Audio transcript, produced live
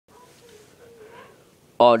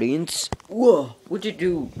Audience, whoa, what you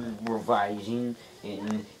do revising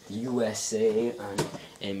in the USA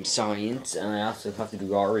and science, and I also have to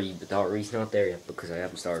do RE, but the RE's not there yet because I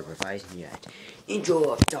haven't started revising yet. Intro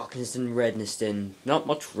of darkness and redness, then not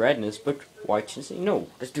much redness, but whiteness. No,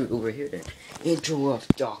 let's do it over here then. Intro of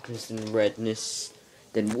darkness and redness,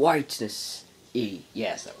 then whiteness.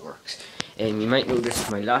 Yes, that works. You might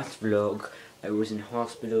notice my last vlog, I was in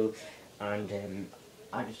hospital, and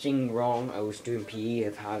I had a thing wrong. I was doing PE,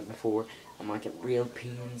 I've had it before. I might get real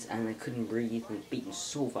pains and I couldn't breathe and beating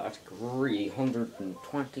so fast, like really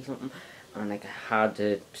 120 something, and like I had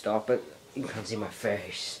to stop it. You can't see my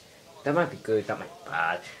face. That might be good, that might be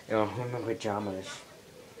bad. You know, I'm in my pajamas.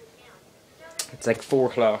 It's like 4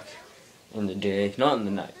 o'clock in the day, not in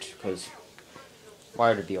the night, because why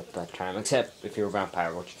would it be up that time? Except if you're a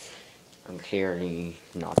vampire, which I'm clearly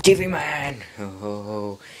not TV man.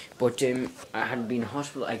 But I had been in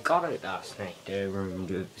hospital. I got out last night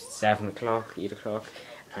around 7 o'clock, 8 o'clock,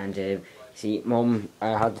 and see, Mum, I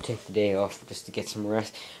had to take the day off just to get some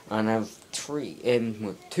rest, and I have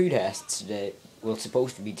 2 tests today. Well,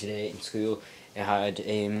 supposed to be today in school. I had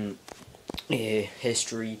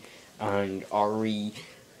history and RE,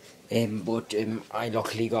 but I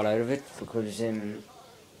luckily got out of it because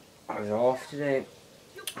I was off today.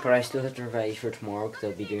 But I still have to revise for tomorrow because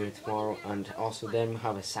I'll be doing it tomorrow, and also then we'll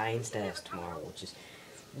have a science test tomorrow, which is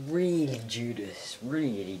really Judas.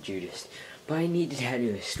 But I need to tell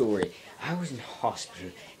you a story. I was in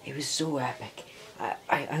hospital. It was so epic.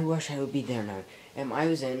 I wish I would be there now. I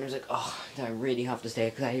was in, I was like, oh, I really have to stay,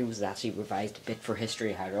 because I was actually revised a bit for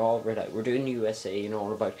history. I had it all read out. We're doing USA and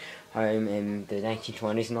all about how in the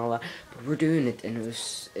 1920s and all that, but we're doing it, and it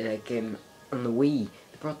was like on the Wii.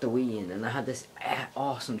 Brought the Wii in, and I had this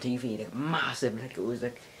awesome TV, like massive, like it was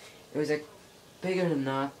like bigger than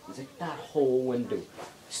that. It was like that whole window.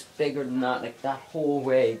 It's bigger than that, like that whole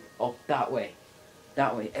way up that way.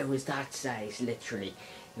 It was that size, literally.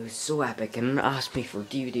 It was so epic, and asked me for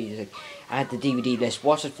DVDs. Like, I had the DVD list.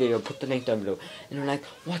 Watch this video. Put the link down below. And they're like,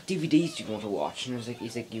 "What DVDs do you want to watch?" And I was like,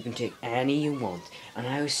 "He's like, you can take any you want." And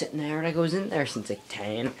I was sitting there, like I was in there since like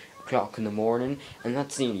 10 o'clock in the morning, and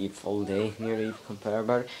that's nearly a full day, nearly, if you compare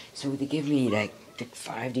about it. So they give me like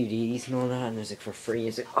 5 DVDs and all that, and it was like for free.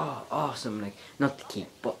 It's like, oh, awesome, like not to keep,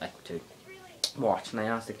 but like to watch. And I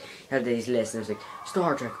asked, like, had these lists, and I was like,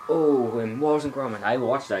 Star Trek, Wallace and Gromit. I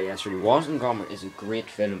watched that yesterday. Wallace and Gromit is a great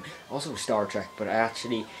film. Also Star Trek, but I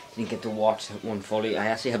actually didn't get to watch that one fully. I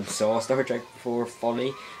actually haven't saw Star Trek before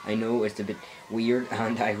fully. I know it's a bit weird,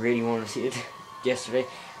 and I really want to see it yesterday,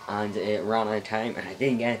 and it ran out of time, and I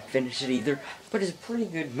didn't get to finish it either. But it's a pretty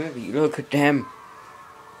good movie. Look at them.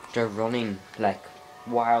 They're running like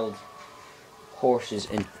wild horses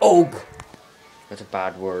in Og. That's a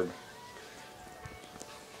bad word.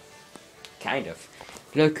 Kind of.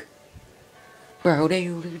 Look. They're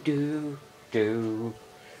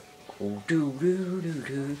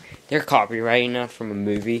copyrighting that from a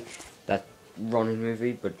movie, that running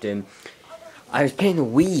movie, but I was playing the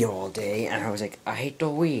Wii all day, and I was like, I hate the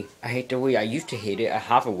Wii. I used to hate it. I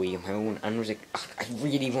have a Wii of my own, and I was like, I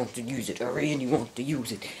really want to use it.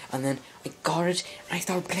 And then I got it, and I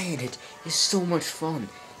started playing it. It's so much fun.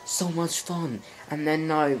 And then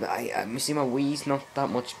now, I see my Wii's not that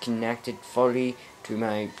much connected fully to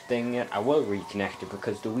my thing yet. I will reconnect it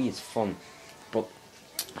because the Wii is fun.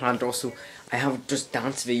 And also, I have Just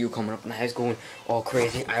Dance video coming up, and I was going all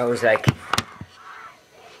crazy. I was like,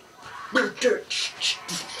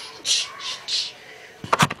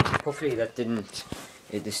 hopefully that didn't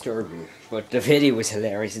disturb you, but the video was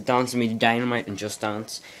hilarious. It's Dance Me to Dynamite and Just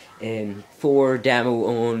Dance for demo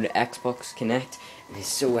on Xbox Connect, and it's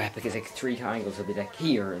so epic. It's like 3 triangles. It'll be like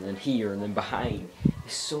here and then behind.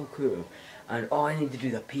 It's so cool. And I need to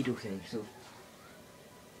do that pedo thing, so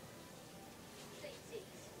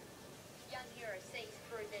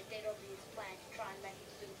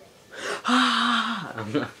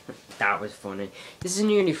that was funny. This is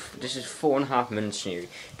 4.5 minutes nearly,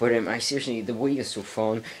 but I seriously, the Wii is so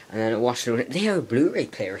fun, and then I watched it. They have a Blu-ray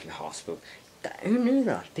player in the hospital. Who knew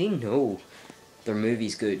that? They know their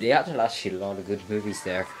movies good. They have actually a lot of good movies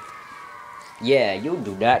there. Yeah, you'll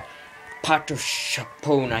do that. Pater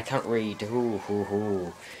Chapone, I can't read.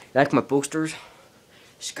 Like my posters?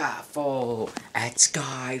 Skyfall, at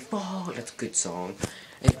Skyfall. That's a good song.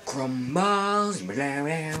 It crumbles,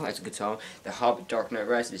 that's a good song. The Hobbit, Dark Knight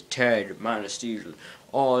Rises, Ted, Man of Steel,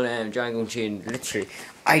 all Django Unchained. Literally,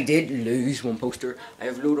 I did lose one poster. I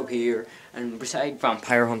have load up here, and beside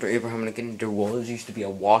Vampire Hunter Abraham Lincoln, there used to be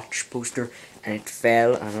a Watch poster, and it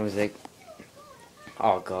fell, and I was like,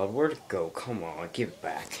 oh god, where'd it go? Come on, give it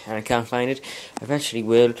back. And I can't find it. I eventually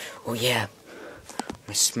will. Oh yeah,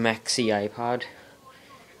 a smexy iPad.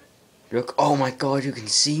 Look, oh my god, you can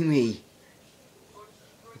see me.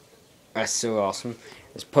 That's so awesome.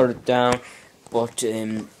 Let's put it down. But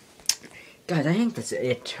guys, I think that's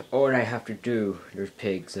it. All I have to do. There's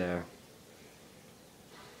pigs there.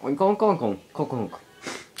 Oh, go.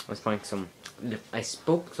 Let's find some. I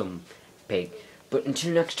spoke some pig. But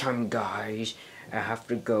until next time, guys, I have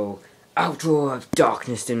to go. Outro of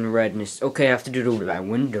darkness and redness. Okay, I have to do it over that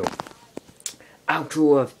window.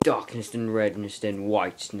 Outro of darkness and redness and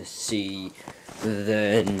whiteness. See,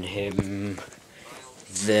 then him.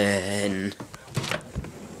 Then.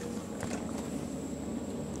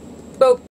 Boop.